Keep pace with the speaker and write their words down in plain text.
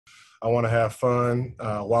I want to have fun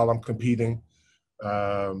while I'm competing.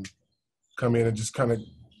 Um, Come in and just kind of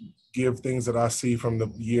give things that I see from the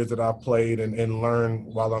years that I played and learn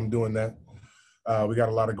while I'm doing that. We got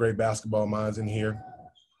a lot of great basketball minds in here,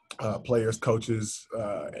 players, coaches,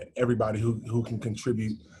 everybody who can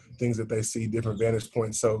contribute things that they see, different vantage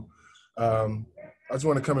points. So um, I just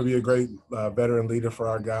want to come and be a great veteran leader for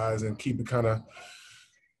our guys and keep it kind of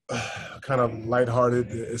lighthearted,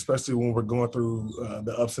 especially when we're going through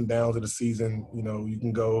the ups and downs of the season. You know, you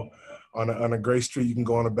can go on a great streak, you can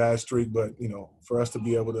go on a bad streak, but you know, for us to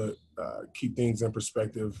be able to keep things in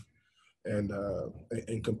perspective and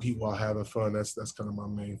compete while having fun, that's kind of my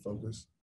main focus.